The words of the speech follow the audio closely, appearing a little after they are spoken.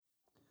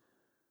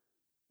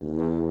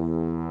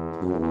Welcome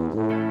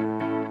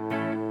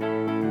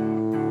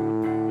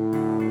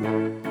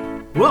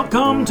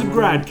to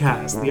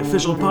GradCast, the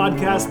official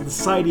podcast of the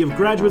Society of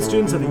Graduate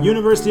Students at the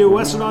University of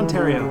Western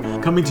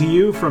Ontario. Coming to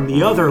you from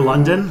the other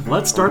London,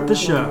 let's start the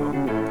show.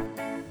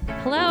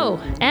 Hello,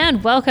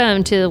 and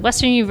welcome to the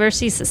Western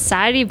University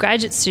Society of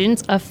Graduate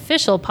Students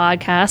official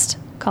podcast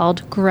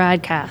called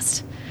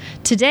GradCast.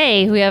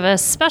 Today, we have a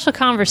special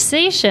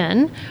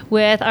conversation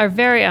with our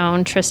very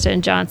own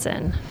Tristan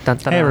Johnson.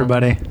 Hey,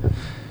 everybody.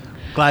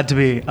 Glad to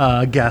be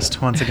a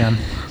guest once again.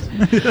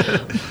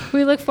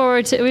 We look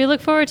forward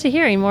to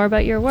hearing more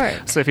about your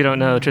work. So if you don't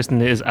know,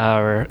 Tristan is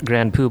our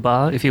grand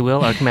poobah, if you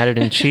will, our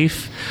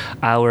commander-in-chief,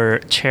 our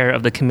chair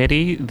of the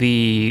committee,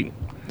 the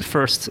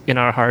first in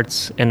our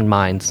hearts and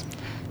minds.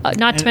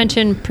 Not to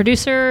mention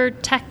producer,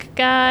 tech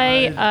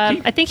guy.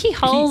 I think he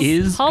hauls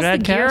the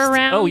gear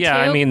around. Oh,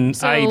 yeah. Too, I mean,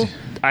 so.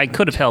 I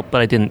could have helped, but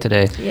I didn't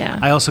today. Yeah.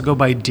 I also go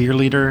by Dear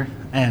Leader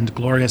and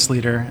Glorious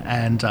Leader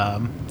and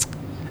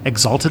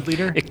Exalted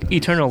Leader.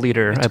 Eternal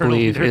Leader, I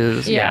believe, Leader.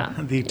 is... Yeah.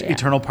 The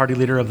Eternal Party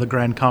Leader of the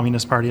Grand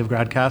Communist Party of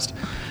GradCast.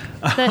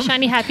 The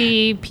Shiny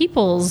Happy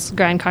People's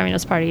Grand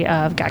Communist Party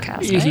of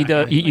GradCast.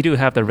 Right? You do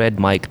have the red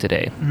mic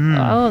today.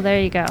 Oh,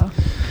 there you go.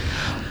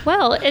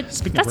 Well,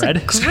 that's a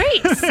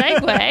great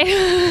segue.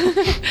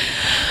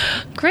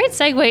 Great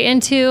segue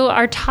into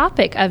our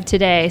topic of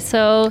today.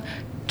 So,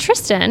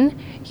 Tristan,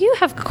 you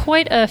have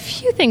quite a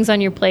few things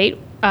on your plate,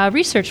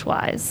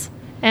 research-wise.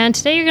 And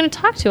today you're going to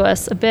talk to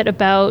us a bit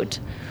about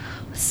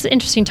this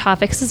interesting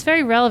topic. This is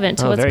very relevant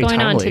to what's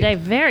going on today.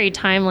 Very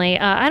timely.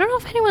 I don't know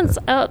if anyone's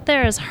out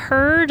there has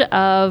heard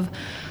of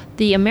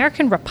the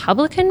American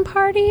Republican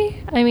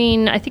Party. I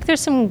mean, I think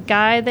there's some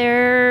guy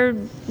there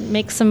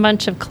makes some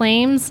bunch of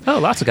claims. Oh,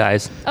 lots of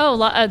guys.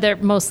 Oh, they're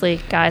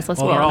mostly guys.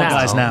 Let's be They're all honest.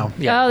 guys now.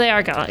 Yeah. Oh, they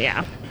are guys.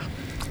 Yeah.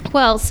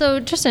 Well,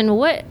 so Tristan,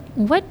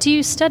 what do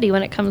you study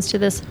when it comes to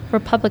this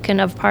Republican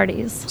of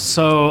parties?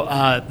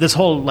 So this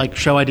whole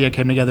show idea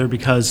came together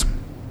because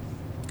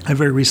I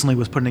very recently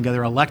was putting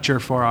together a lecture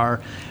for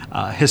our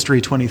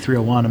History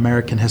 2301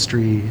 American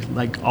History,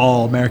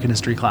 all American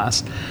history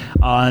class,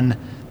 on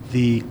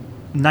the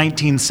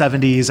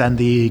 1970s and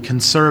the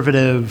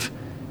conservative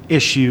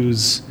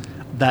issues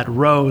that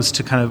rose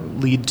to kind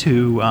of lead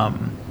to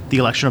the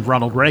election of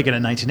Ronald Reagan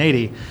in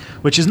 1980,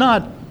 which is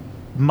not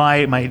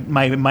my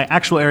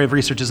actual area of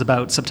research is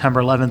about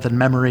September 11th and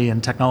memory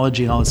and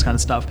technology and all this kind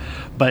of stuff.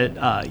 But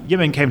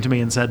Yimin came to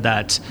me and said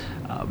that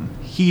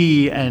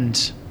he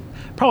and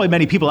probably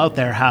many people out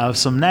there have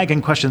some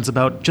nagging questions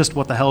about just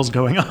what the hell's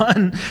going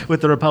on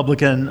with the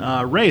Republican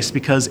race,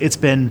 because it's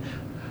been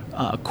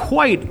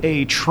quite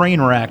a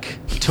train wreck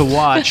to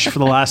watch for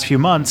the last few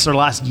months, or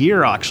last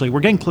year, actually.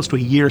 We're getting close to a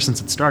year since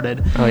it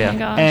started. Oh, yeah. Oh my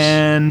gosh.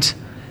 And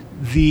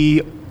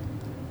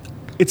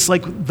it's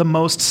the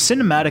most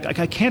cinematic.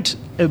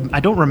 I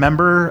don't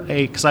remember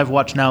because I've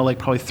watched now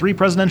probably 3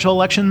 presidential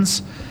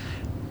elections,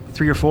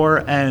 3 or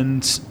 4,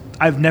 and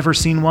I've never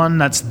seen one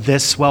that's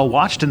this well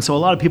watched. And so a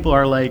lot of people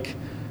are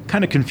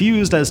kind of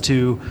confused as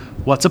to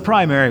what's a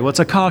primary, what's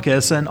a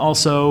caucus, and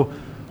also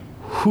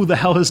who the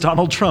hell is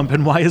Donald Trump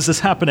and why is this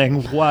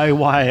happening?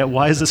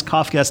 Why is this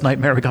Kafkaesque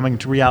nightmare becoming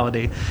to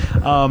reality?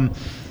 And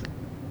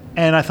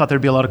I thought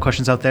there'd be a lot of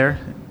questions out there.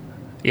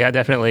 Yeah,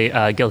 definitely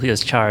guilty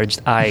as charged.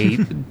 I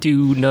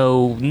do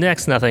know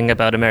next nothing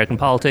about American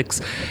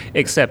politics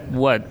except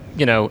what,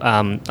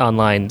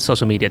 online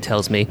social media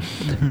tells me.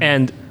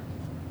 And,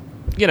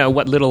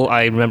 what little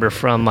I remember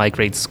from my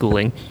grade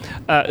schooling.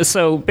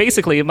 So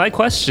basically, my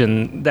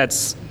question,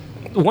 that's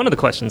one of the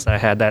questions that I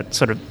had that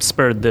sort of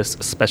spurred this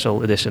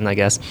special edition, I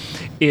guess,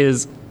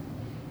 is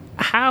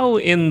how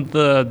in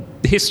the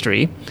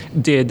history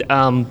did...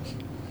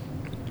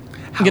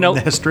 How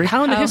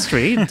in the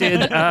history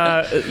did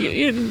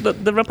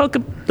the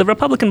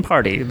Republican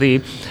Party,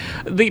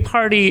 the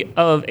party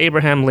of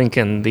Abraham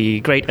Lincoln, the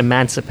great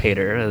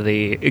emancipator,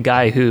 the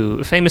guy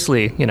who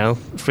famously,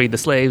 freed the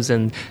slaves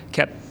and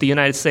kept the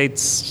United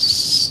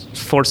States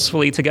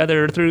forcefully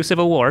together through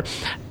Civil War,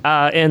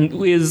 and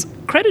is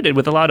credited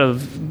with a lot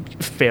of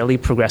fairly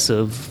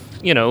progressive,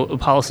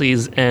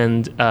 policies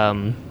and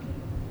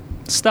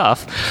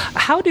stuff.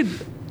 How did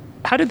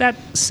that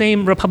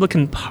same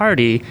Republican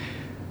Party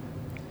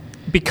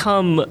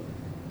come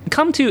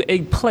to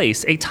a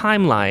place, a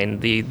timeline,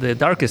 the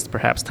darkest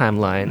perhaps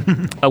timeline,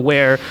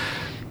 where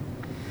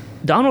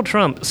Donald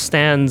Trump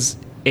stands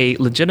a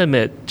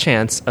legitimate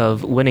chance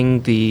of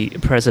winning the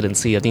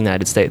presidency of the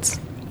United States?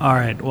 All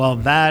right. Well,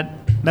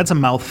 that's a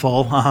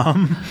mouthful.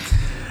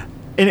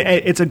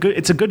 It's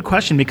a good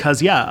question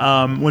because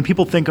when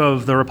people think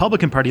of the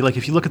Republican Party,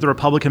 if you look at the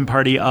Republican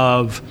Party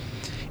of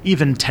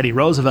even Teddy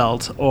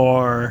Roosevelt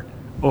or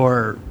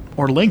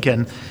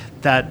Lincoln,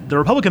 that the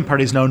Republican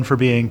Party is known for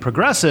being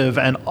progressive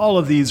and all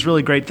of these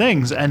really great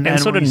things, and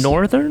sort of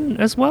northern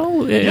as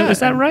well. Is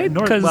that right?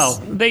 Because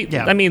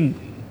I mean,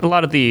 a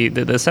lot of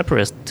the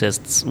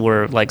separatists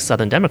were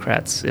Southern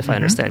Democrats, if I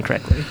understand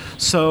correctly.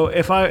 So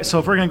if we're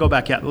going to go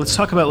back, let's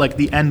talk about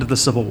the end of the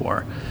Civil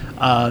War.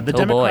 The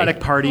Democratic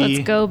Party.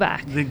 Let's go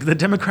back. The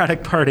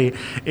Democratic Party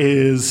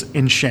is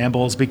in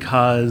shambles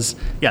because,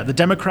 the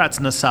Democrats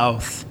in the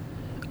South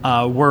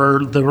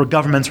were the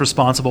governments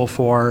responsible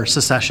for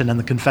secession and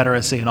the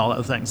Confederacy and all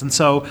those things. And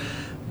so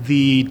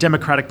the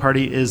Democratic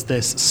Party is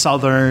this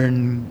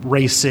Southern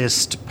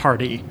racist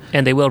party.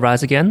 And they will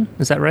rise again?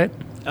 Is that right?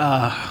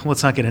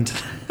 Let's not get into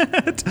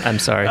that. I'm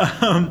sorry.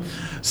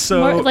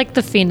 More like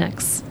the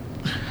Phoenix.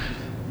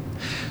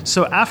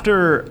 So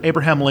after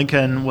Abraham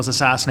Lincoln was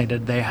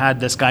assassinated, they had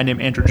this guy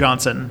named Andrew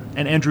Johnson.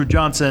 And Andrew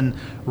Johnson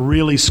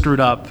really screwed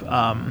up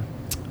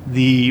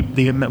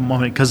the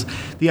moment, because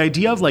the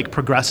idea of like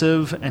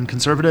progressive and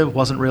conservative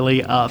wasn't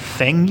really a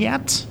thing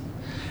yet.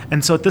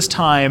 And so at this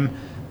time,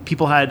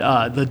 people had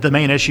the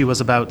main issue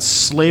was about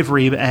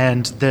slavery,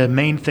 and the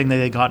main thing that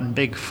they got in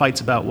big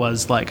fights about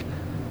was like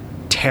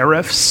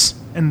tariffs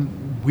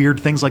and weird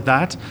things like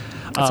that.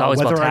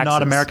 Whether or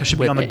not America should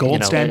be on the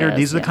gold standard.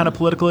 These are the kind of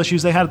political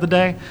issues they had at the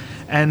day.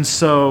 And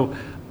so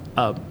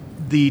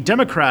the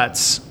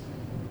Democrats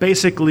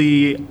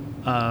basically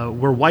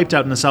were wiped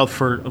out in the South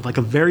for like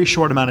a very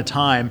short amount of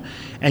time.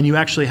 And you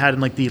actually had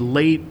in like the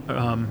late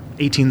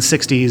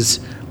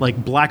 1860s,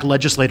 like black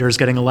legislators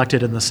getting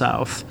elected in the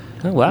South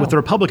with the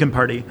Republican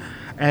Party.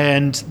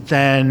 And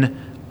then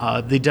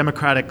the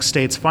Democratic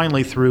states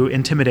finally, through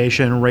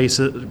intimidation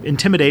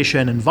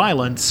and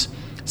violence,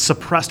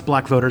 suppressed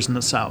black voters in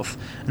the South,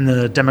 and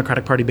the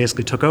Democratic Party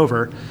basically took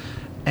over.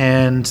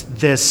 And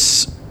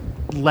this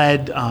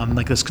led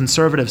like this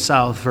conservative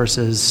South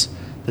versus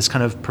this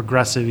kind of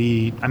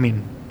progressive-y,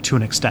 to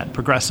an extent,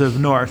 progressive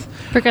North.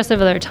 Progressive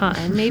of their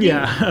time, maybe?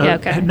 Yeah,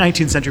 okay.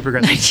 19th century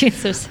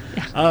progressive.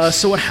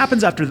 So what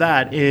happens after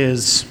that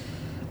is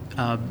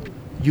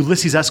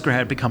Ulysses S.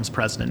 Grant becomes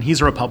president.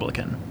 He's a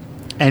Republican.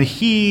 And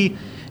he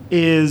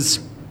is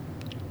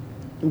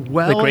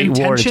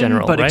well-intentioned,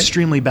 but right?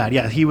 Extremely bad.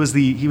 Yeah, he was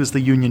the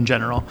Union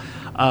general.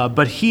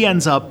 But he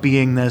ends up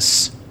being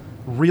this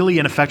really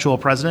ineffectual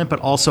president, but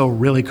also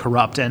really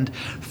corrupt. And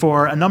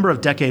for a number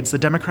of decades, the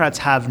Democrats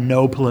have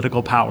no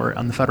political power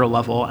on the federal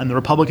level, and the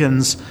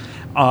Republicans,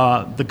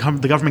 the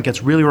government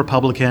gets really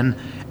Republican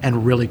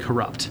and really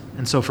corrupt.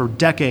 And so for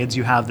decades,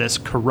 you have this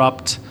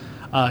corrupt,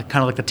 kind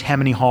of like the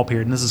Tammany Hall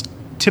period. And this is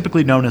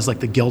typically known as like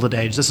the Gilded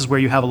Age. This is where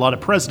you have a lot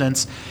of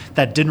presidents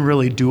that didn't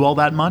really do all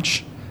that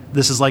much.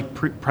 This is like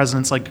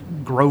presidents like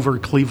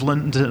Garfield.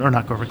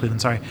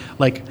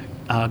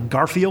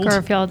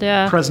 Garfield,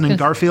 yeah. President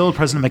Garfield,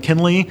 President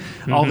McKinley,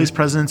 all these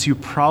presidents you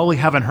probably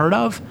haven't heard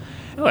of.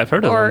 Oh, I've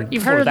heard of them. Or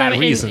you've heard of them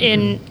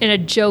in a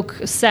joke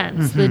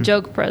sense, the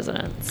joke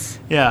presidents.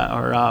 Yeah,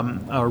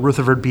 or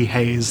Rutherford B.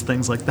 Hayes,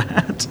 things like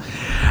that.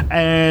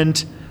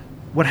 And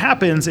what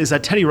happens is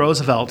that Teddy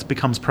Roosevelt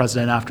becomes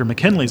president after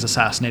McKinley's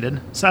assassinated.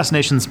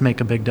 Assassinations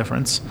make a big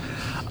difference.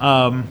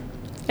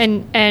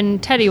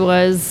 And Teddy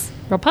was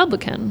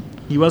Republican.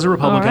 He was a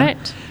Republican. All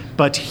right.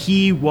 But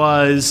he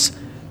was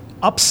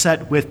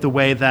upset with the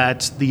way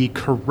that the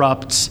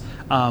corrupt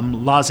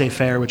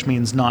laissez-faire, which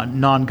means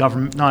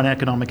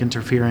non-economic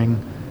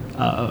interfering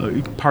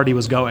party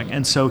was going.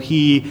 And so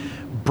he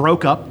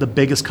broke up the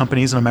biggest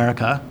companies in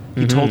America.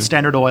 He told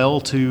Standard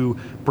Oil to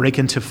break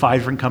into 5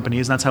 different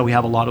companies. And that's how we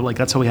have a lot of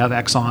that's how we have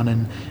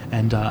Exxon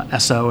and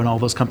Esso and all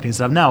those companies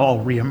that have now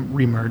all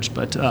remerged.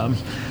 But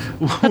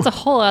that's a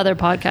whole other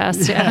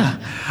podcast. Yeah.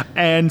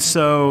 And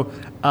so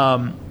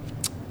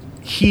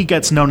he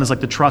gets known as like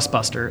the trust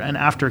buster. And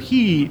after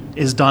he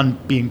is done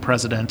being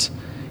president,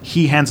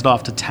 he hands it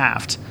off to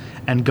Taft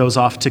and goes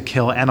off to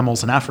kill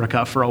animals in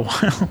Africa for a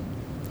while.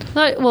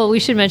 Well, we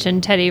should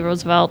mention Teddy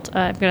Roosevelt,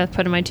 I'm going to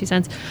put in my 2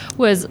 cents,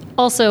 was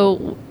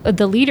also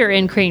the leader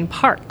in creating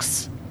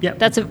parks. Yeah,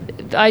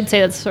 I'd say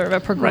that's sort of a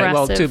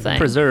progressive thing. Thing.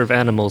 Preserve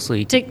animals, so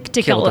he to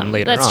kill them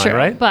later that's on, true.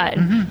 Right? But,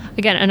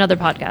 again, another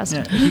podcast.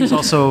 Yeah. He was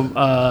also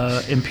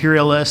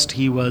imperialist.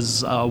 He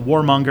was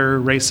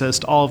warmonger,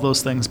 racist, all of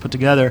those things put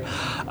together.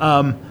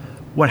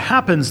 What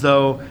happens,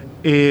 though,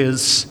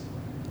 is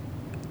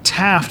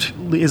Taft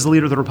is the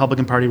leader of the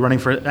Republican Party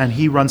and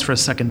he runs for a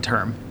second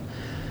term.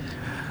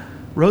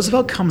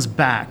 Roosevelt comes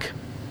back,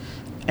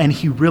 and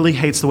he really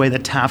hates the way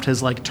that Taft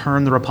has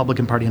turned the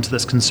Republican Party into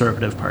this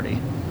conservative party.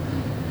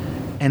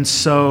 And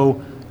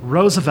so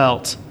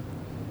Roosevelt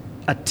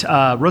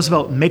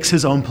makes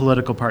his own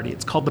political party.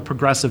 It's called the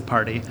Progressive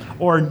Party,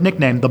 or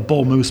nicknamed the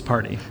Bull Moose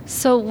Party.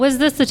 So was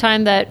this the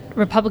time that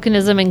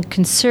republicanism and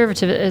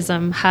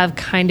conservatism have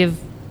kind of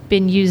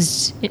been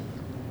used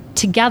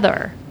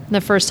together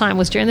the first time?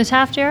 Was during the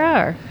Taft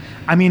era?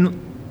 Or?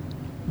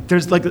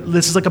 There's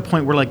this is a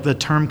point where the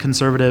term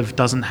conservative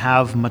doesn't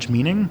have much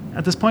meaning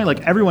at this point.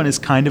 Everyone is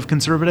kind of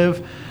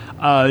conservative,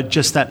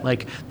 just that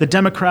the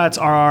Democrats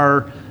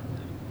are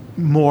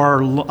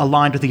more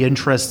aligned with the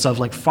interests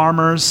of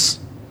farmers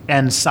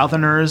and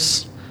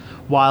Southerners,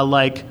 while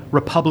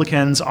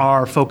Republicans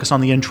are focused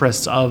on the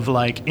interests of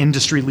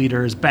industry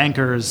leaders,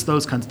 bankers,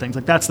 those kinds of things.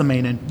 That's the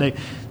main.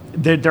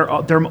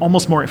 They're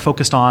almost more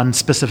focused on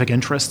specific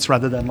interests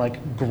rather than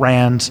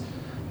grand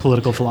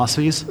political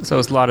philosophies. So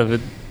it's a lot of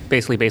it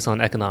basically based on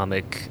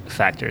economic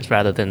factors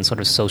rather than sort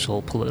of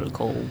social,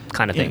 political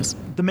kind of things.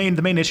 The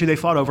main issue they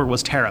fought over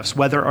was tariffs,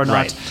 whether or not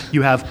Right.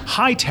 you have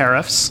high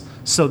tariffs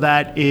so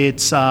that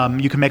it's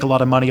you can make a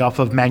lot of money off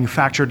of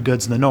manufactured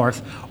goods in the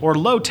north, or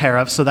low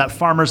tariffs so that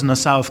farmers in the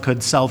south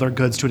could sell their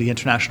goods to the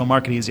international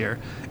market easier.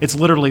 It's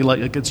literally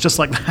like it's just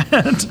like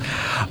that.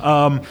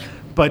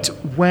 But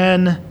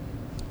when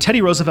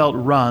Teddy Roosevelt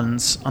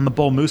runs on the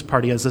Bull Moose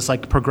Party as this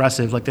like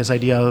progressive, like this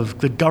idea of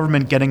the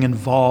government getting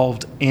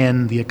involved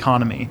in the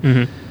economy.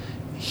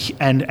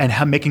 And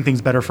making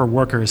things better for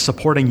workers,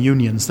 supporting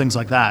unions, things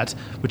like that,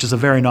 which is a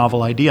very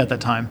novel idea at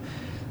that time.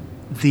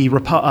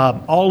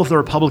 All of the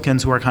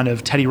Republicans who are kind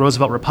of Teddy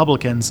Roosevelt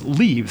Republicans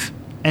leave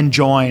and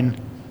join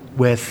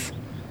with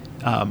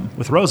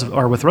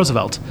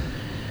Roosevelt.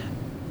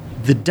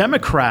 The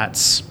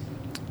Democrats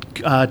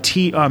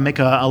make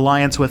an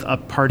alliance with a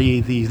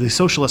party, the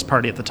Socialist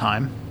Party at the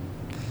time.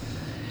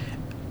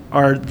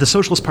 The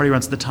Socialist Party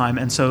runs at the time,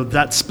 and so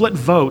that split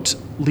vote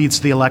leads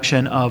to the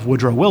election of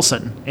Woodrow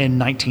Wilson in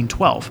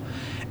 1912.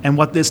 And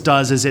what this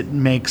does is it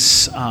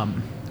makes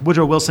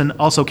Woodrow Wilson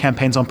also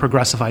campaigns on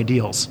progressive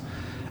ideals.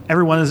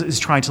 Everyone is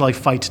trying to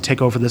fight to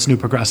take over this new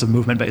progressive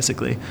movement,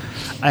 basically.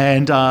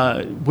 And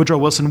Woodrow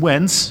Wilson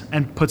wins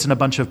and puts in a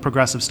bunch of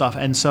progressive stuff.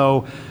 And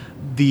so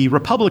the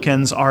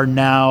Republicans are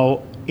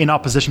now in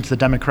opposition to the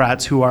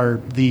Democrats, who are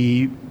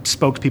the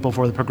spokespeople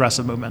for the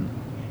progressive movement.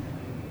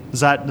 Does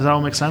that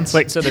all make sense?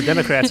 Wait, so the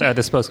Democrats are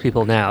the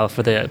spokespeople now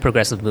for the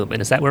progressive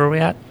movement. Is that where we're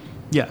at?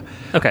 Yeah.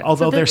 Okay.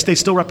 Although they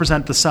still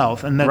represent the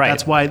South, and Right.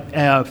 that's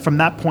why from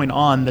that point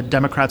on, the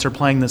Democrats are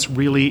playing this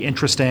really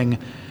interesting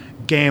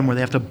game where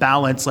they have to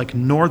balance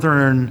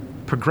Northern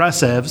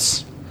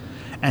progressives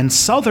and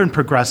Southern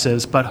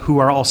progressives, but who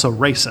are also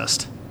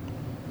racist.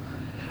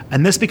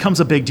 And this becomes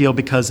a big deal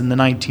because in the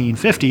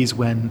 1950s,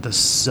 when the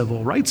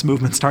civil rights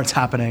movement starts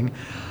happening,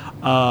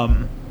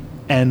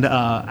 and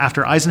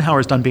after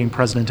Eisenhower's done being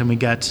president and we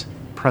get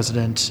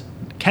President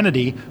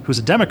Kennedy, who's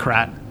a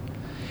Democrat,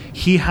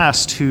 he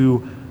has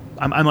to...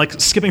 I'm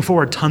skipping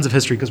forward tons of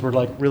history because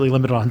we're really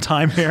limited on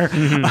time here.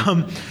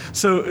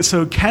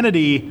 So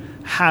Kennedy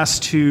has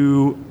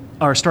to,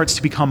 or starts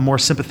to become more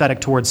sympathetic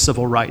towards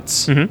civil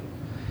rights.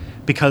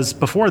 Because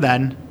before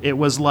then, it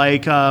was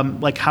like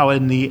how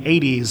in the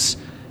 80s,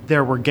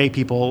 there were gay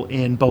people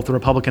in both the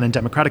Republican and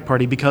Democratic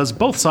Party because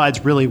both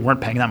sides really weren't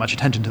paying that much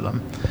attention to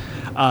them.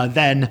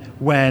 Then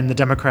when the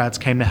Democrats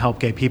came to help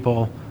gay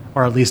people,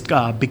 or at least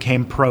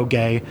became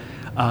pro-gay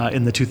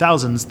in the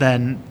 2000s,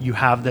 then you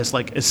have this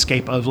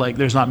escape of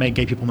there's not many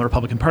gay people in the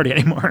Republican Party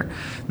anymore.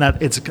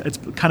 That it's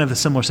kind of a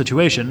similar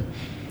situation.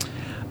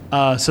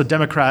 So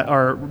Democrat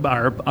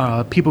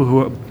are people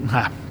who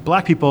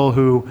black people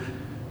who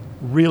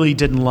really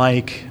didn't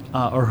like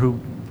or who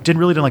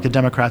didn't like the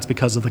Democrats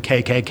because of the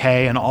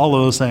KKK and all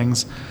those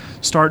things,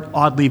 start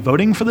oddly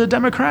voting for the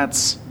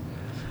Democrats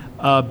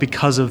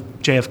because of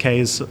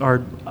JFK's,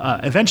 or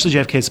eventually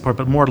JFK's support,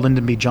 but more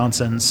Lyndon B.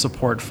 Johnson's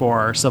support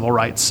for civil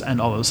rights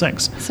and all those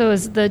things. So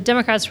as the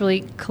Democrats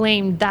really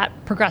claimed that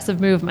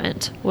progressive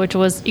movement, which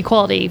was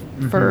equality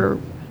for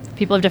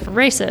people of different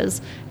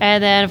races,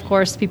 and then of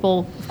course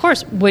people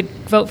would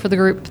vote for the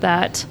group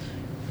that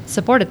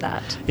supported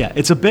that. Yeah,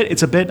 it's a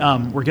bit.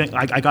 We're getting.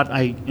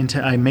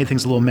 I made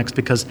things a little mixed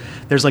because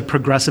there's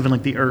progressive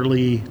in the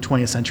early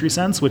 20th century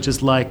sense, which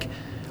is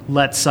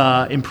let's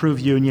improve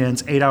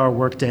unions, 8-hour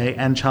workday,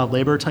 end child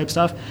labor type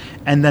stuff.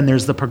 And then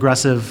there's the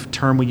progressive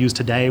term we use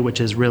today,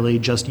 which is really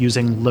just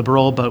using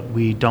liberal, but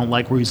we're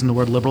using the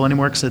word liberal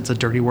anymore because it's a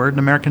dirty word in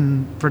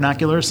American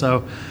vernacular.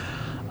 So,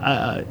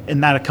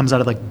 and that comes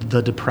out of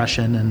the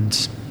Depression and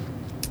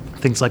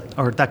things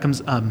that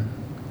comes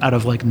out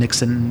of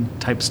Nixon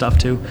type stuff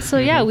too. So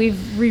yeah,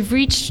 we've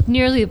reached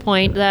nearly the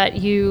point that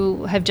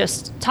you have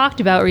just talked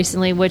about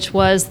recently, which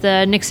was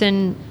the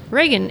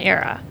Nixon-Reagan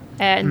era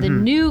and the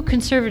new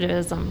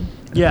conservatism.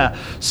 Yeah.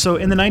 So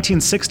in the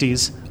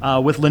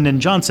 1960s, with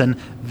Lyndon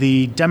Johnson,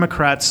 the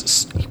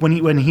Democrats,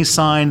 when he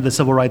signed the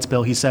Civil Rights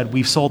Bill, he said,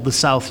 "We've sold the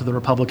South to the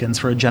Republicans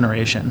for a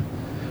generation."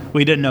 What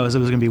he didn't know is it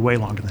was going to be way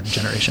longer than a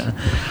generation.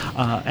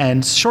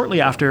 And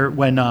shortly after,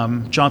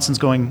 when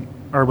Johnson's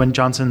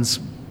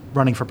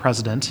running for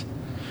president,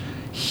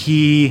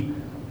 he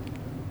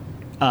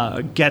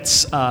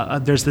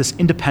there's this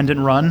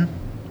independent run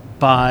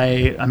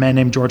by a man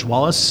named George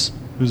Wallace,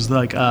 who's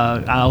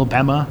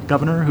Alabama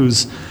governor,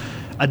 who's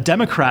a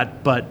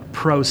Democrat but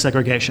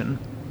pro-segregation.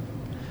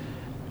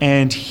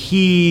 And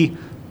he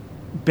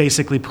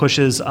basically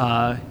pushes,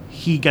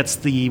 he gets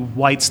the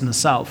whites in the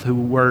South, who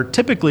were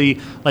typically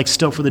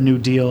still for the New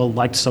Deal,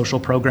 liked social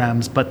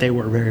programs, but they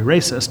were very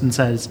racist,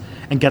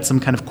 and gets them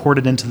kind of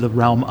courted into the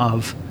realm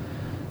of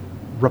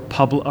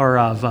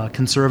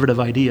conservative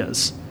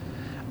ideas.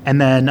 And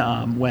then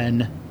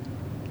when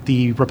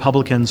the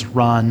Republicans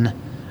run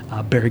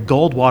Barry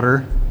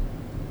Goldwater,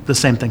 the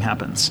same thing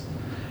happens.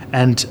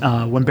 And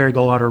when Barry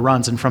Goldwater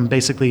runs, and from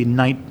basically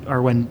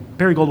when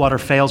Barry Goldwater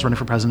fails running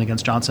for president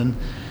against Johnson,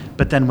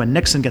 but then when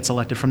Nixon gets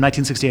elected, from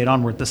 1968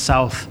 onward, the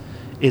South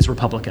is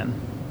Republican.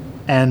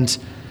 And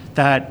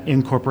that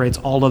incorporates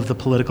all of the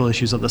political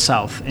issues of the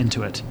South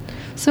into it.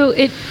 So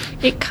it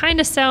kind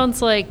of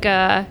sounds like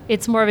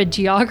it's more of a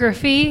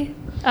geography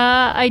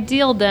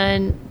ideal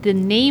than the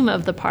name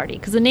of the party,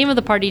 because the name of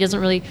the party doesn't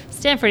really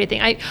stand for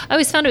anything. I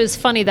always found it was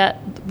funny that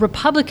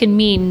Republican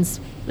means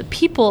the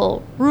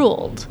people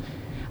ruled,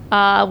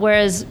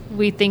 whereas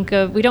we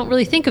don't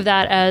really think of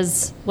that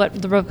as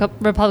what the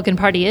Republican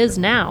Party is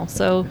now.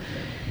 So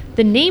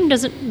the name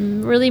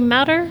doesn't really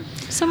matter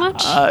so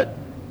much.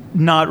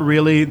 Not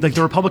really. Like,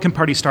 the Republican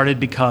Party started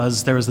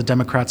because there was the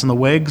Democrats and the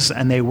Whigs,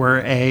 and they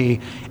were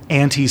a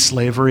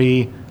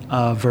anti-slavery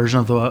version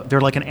of they're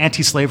like an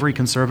anti-slavery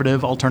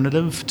conservative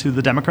alternative to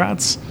the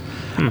Democrats.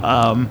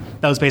 That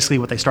was basically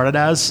what they started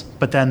as,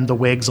 but then the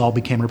Whigs all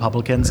became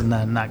Republicans, and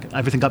then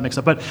everything got mixed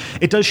up. But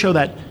it does show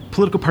that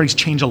political parties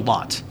change a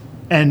lot,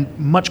 and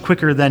much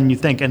quicker than you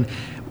think. And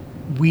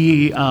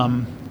we,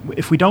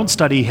 if we don't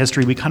study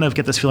history, we kind of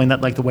get this feeling that,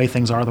 like, the way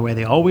things are the way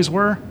they always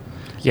were.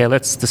 Yeah,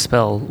 let's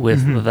dispel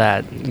with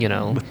that,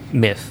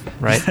 myth,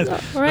 right?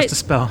 Let's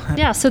dispel.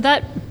 Yeah, so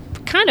that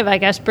kind of, I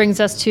guess, brings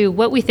us to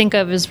what we think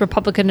of as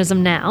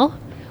republicanism now,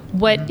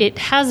 what it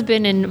has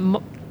been in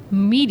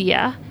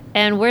media,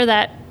 and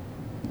where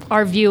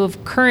our view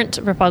of current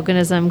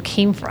republicanism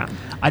came from.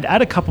 I'd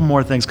add a couple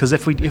more things, because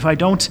if I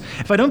don't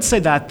say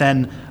that,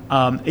 then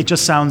it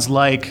just sounds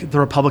like the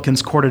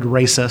Republicans courted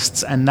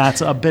racists, and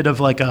that's a bit of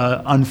like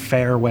a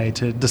unfair way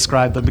to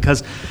describe them,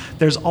 because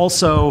there's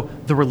also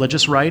the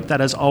religious right that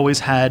has always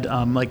had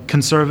like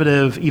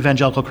conservative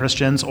evangelical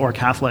Christians or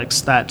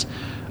Catholics that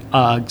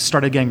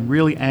started getting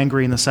really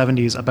angry in the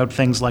 70s about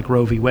things like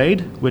Roe v. Wade,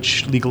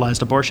 which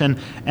legalized abortion,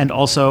 and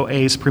also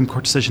a Supreme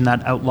Court decision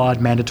that outlawed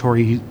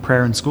mandatory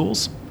prayer in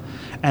schools.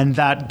 And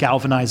that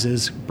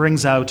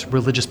brings out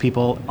religious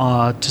people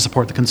to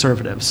support the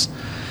conservatives.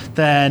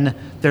 Then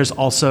there's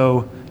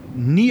also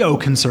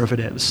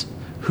neoconservatives,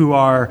 who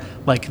are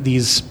like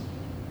these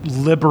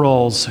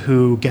liberals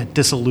who get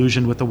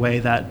disillusioned with the way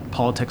that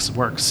politics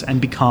works and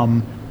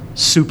become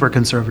super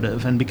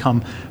conservative and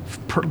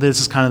this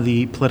is kind of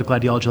the political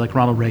ideology like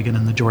Ronald Reagan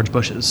and the George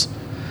Bushes.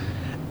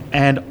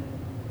 And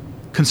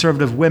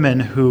conservative women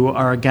who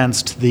are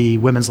against the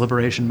women's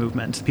liberation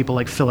movement, people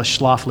like Phyllis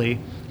Schlafly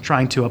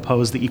trying to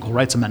oppose the Equal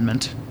Rights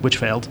Amendment, which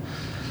failed.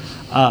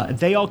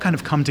 They all kind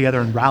of come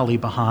together and rally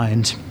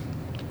behind,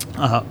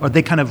 or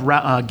they kind of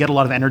get a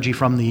lot of energy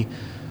from the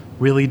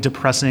really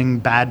depressing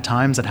bad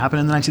times that happened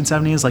in the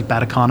 1970s, like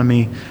bad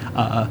economy,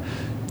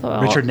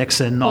 Richard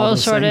Nixon, all oil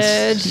those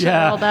shortage, things.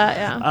 all that,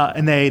 yeah.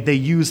 And they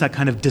use that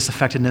kind of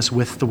disaffectedness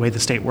with the way the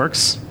state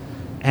works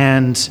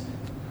and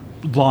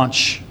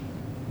launch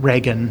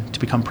Reagan to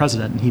become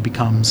president. And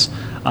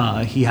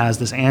he has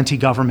this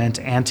anti-government,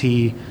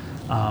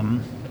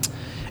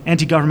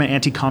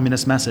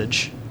 anti-communist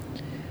message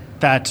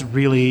that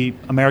really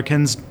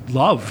Americans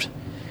loved.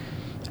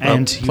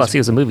 And plus, he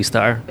was a movie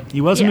star. He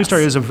was a movie star.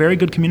 He was a very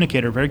good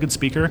communicator, very good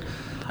speaker.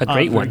 A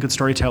great one. Very good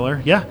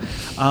storyteller. Yeah.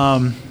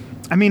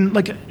 I mean,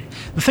 like,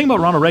 the thing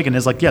about Ronald Reagan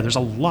is, like, yeah, there's a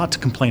lot to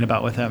complain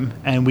about with him.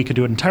 And we could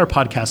do an entire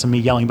podcast of me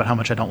yelling about how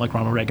much I don't like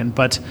Ronald Reagan.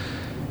 But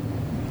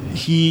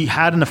he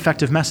had an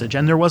effective message.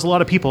 And there was a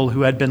lot of people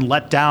who had been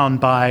let down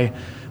by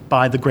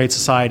the Great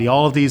Society.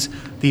 All of these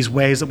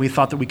ways that we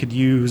thought that we could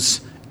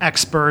use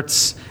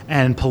experts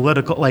and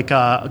political, like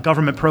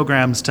government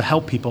programs to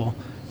help people,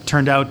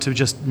 turned out to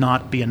just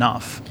not be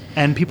enough.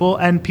 And people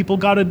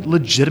got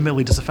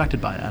legitimately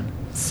disaffected by that.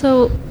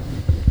 So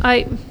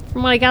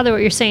from what I gather,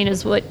 what you're saying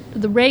is what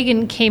the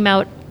Reagan came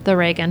out, the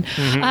Reagan,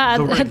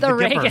 the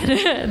Reagan,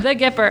 the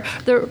Gipper,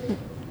 the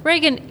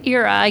Reagan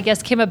era, I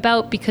guess, came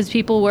about because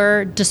people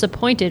were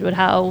disappointed with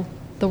how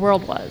the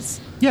world was.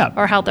 Yeah.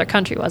 Or how their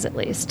country was, at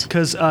least.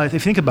 Because if you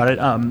think about it,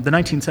 the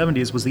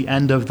 1970s was the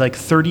end of like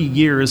 30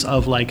 years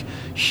of like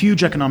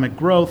huge economic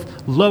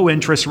growth, low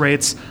interest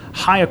rates,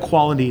 high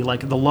equality,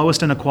 like the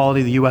lowest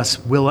inequality the U.S.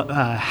 will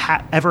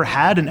ever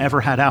had and ever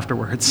had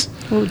afterwards.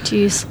 Oh,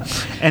 geez.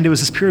 And it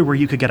was this period where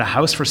you could get a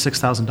house for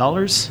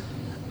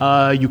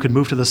 $6,000. You could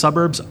move to the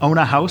suburbs, own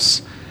a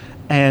house,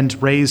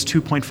 and raise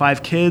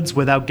 2.5 kids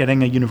without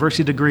getting a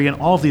university degree and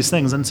all of these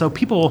things. And so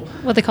people...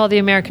 What they call the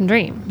American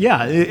dream.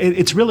 Yeah,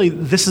 it's really...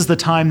 This is the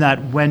time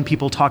that when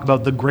people talk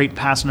about the great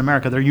past in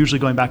America, they're usually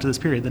going back to this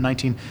period,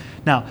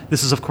 Now,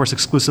 this is, of course,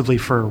 exclusively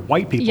for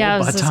white people. Yeah, I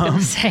was just going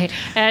to say.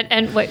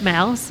 And white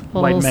males,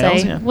 we'll males, say.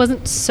 Yeah.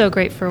 Wasn't so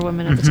great for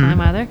women at the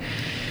time either.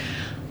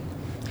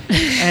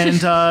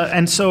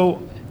 And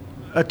so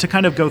to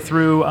kind of go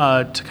through,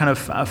 to kind of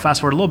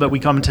fast forward a little bit, we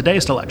come to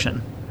today's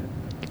election.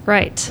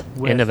 Right.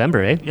 In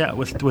November, eh? Yeah,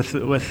 with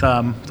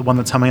the one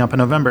that's coming up in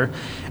November.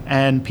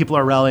 And people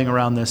are rallying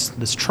around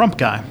this Trump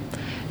guy.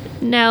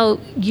 Now,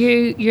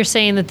 you're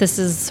saying that this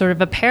is sort of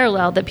a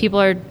parallel, that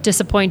people are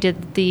disappointed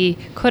that the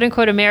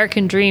quote-unquote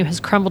American dream has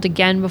crumbled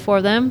again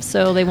before them,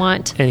 so they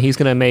want... And he's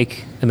going to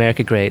make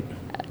America great,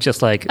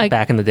 just like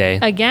back in the day.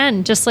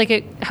 Again, just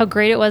like how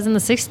great it was in the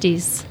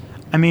 60s.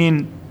 I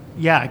mean...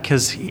 Yeah,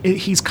 because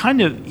he's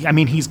kind of, I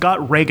mean, he's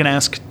got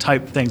Reagan-esque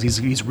type things.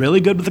 He's really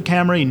good with the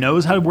camera. He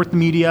knows how to work the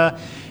media.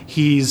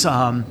 He's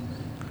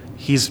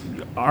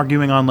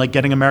arguing on like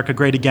getting America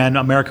great again,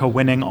 America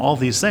winning, all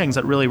these things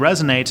that really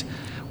resonate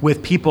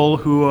with people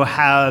who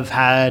have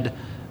had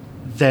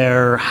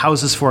their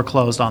houses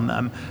foreclosed on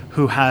them,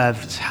 who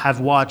have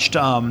watched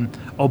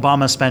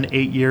Obama spend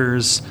 8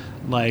 years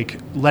like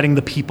letting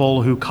the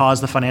people who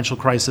caused the financial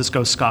crisis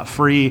go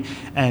scot-free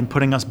and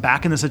putting us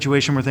back in the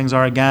situation where things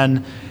are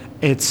again.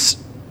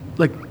 It's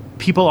like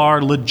people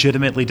are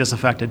legitimately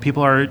disaffected.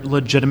 People are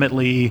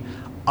legitimately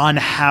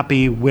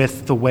unhappy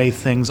with the way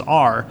things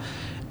are.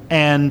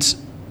 And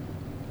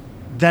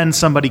then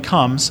somebody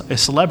comes, a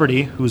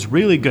celebrity who's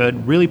really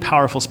good, really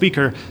powerful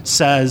speaker,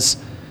 says,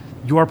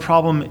 your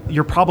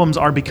problems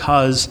are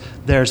because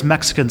there's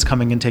Mexicans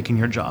coming and taking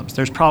your jobs.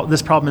 This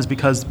problem is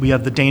because we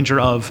have the danger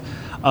of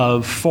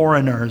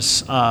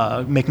foreigners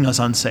making us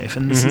unsafe.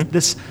 And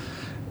this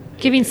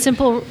giving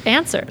simple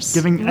answers,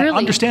 giving really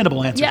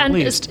understandable answers. Yeah, at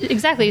least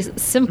exactly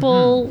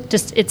simple.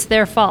 Just it's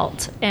their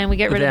fault, and we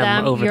get rid of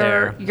them. Over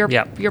there.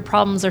 Your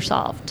problems are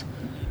solved.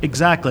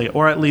 Exactly,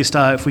 or at least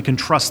if we can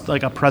trust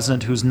like a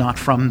president who's not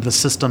from the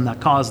system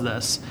that caused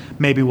this,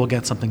 maybe we'll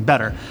get something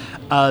better.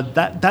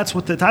 That's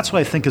what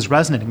I think is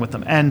resonating with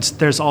them. And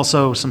there's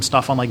also some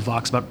stuff on like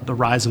Vox about the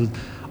rise of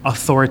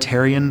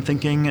authoritarian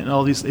thinking and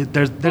all these.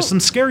 There's some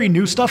scary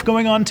new stuff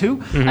going on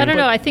too. I don't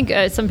know. I think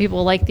some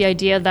people like the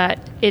idea that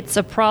it's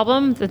a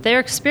problem that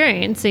they're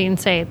experiencing.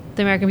 Say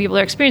the American people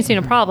are experiencing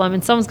a problem,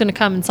 and someone's going to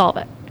come and solve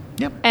it.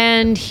 Yep.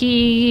 And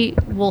he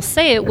will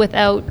say it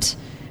without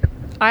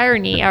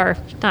irony, or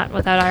not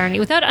without irony,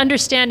 without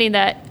understanding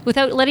that,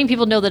 without letting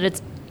people know that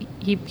it's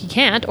he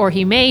can't, or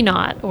he may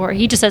not, or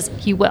he just says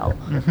he will.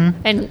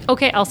 And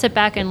okay, I'll sit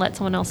back and let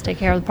someone else take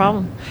care of the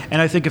problem.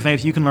 And I think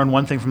if you can learn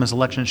one thing from this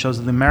election, it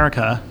shows that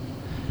America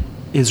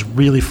is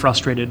really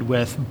frustrated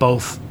with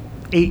both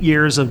 8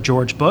 years of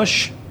George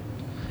Bush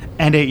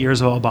and 8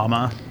 years of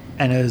Obama,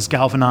 and has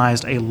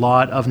galvanized a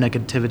lot of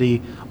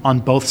negativity on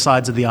both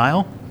sides of the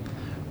aisle,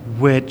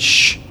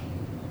 which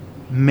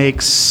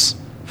makes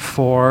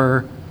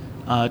for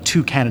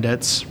two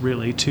candidates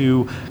really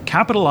to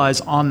capitalize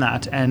on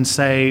that and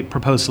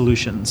propose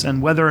solutions.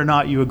 And whether or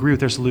not you agree with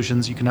their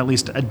solutions, you can at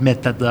least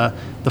admit that the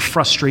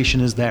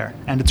frustration is there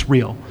and it's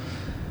real.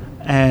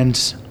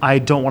 And I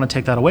don't want to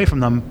take that away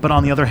from them. But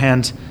on the other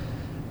hand,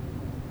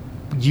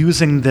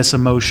 using this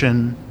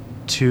emotion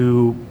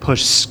to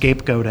push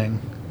scapegoating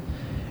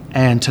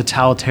and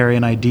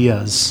totalitarian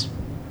ideas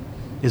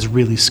is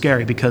really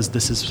scary, because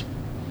this is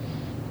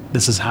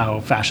how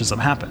fascism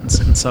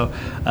happens. And so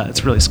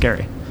it's really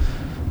scary.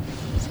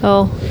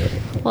 So,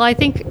 well, I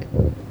think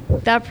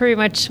that pretty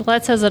much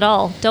says it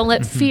all. Don't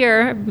let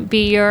fear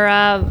be your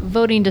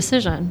voting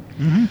decision.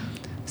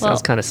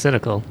 Sounds kind of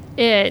cynical.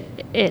 It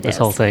is. This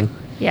whole thing.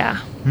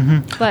 Yeah.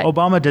 But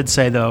Obama did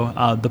say,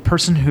 though, the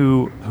person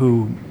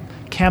who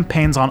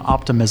campaigns on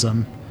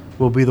optimism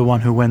will be the one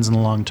who wins in the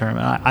long term.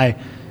 And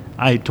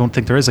I don't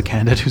think there is a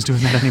candidate who's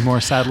doing that anymore,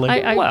 sadly.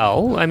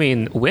 Well, I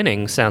mean,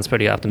 winning sounds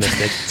pretty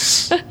optimistic.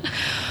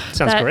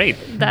 Sounds great.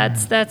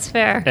 That's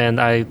fair. And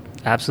I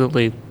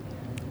absolutely,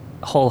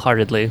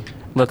 wholeheartedly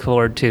look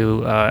forward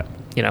to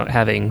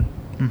having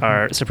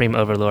our supreme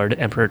overlord,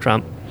 Emperor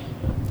Trump,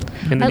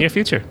 in the near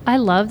future. I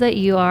love that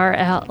you are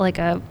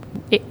a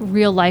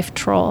real life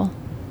troll.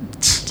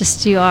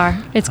 Just you are.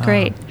 It's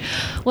great.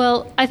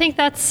 Well, I think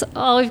that's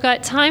all we've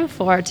got time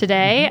for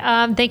today.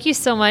 Thank you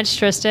so much,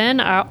 Tristan,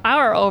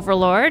 our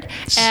overlord.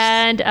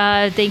 And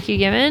thank you,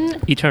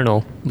 Yimin.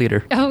 Eternal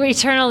leader. Oh,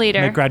 eternal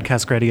leader. Make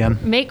GradCast great again.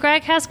 Make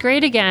GradCast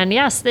great again.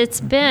 Yes,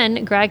 it's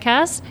been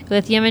GradCast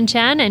with Yimin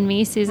Chen and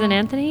me, Susan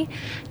Anthony.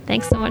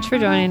 Thanks so much for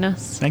joining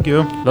us. Thank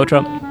you. Go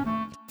Trump.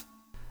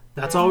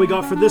 That's all we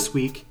got for this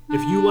week.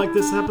 If you like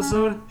this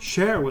episode,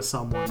 share it with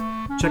someone.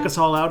 Check us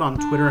all out on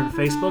Twitter and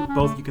Facebook.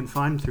 Both you can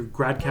find through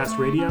GradCast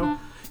Radio.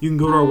 You can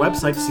go to our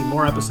website to see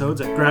more episodes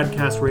at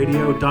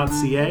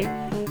gradcastradio.ca.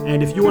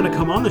 And if you want to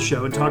come on the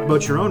show and talk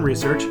about your own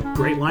research,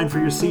 great line for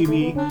your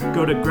CV,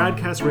 go to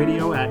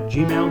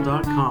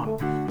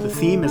gradcastradio@gmail.com. The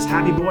theme is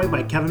Happy Boy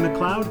by Kevin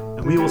MacLeod,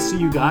 and we will see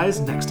you guys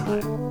next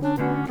time.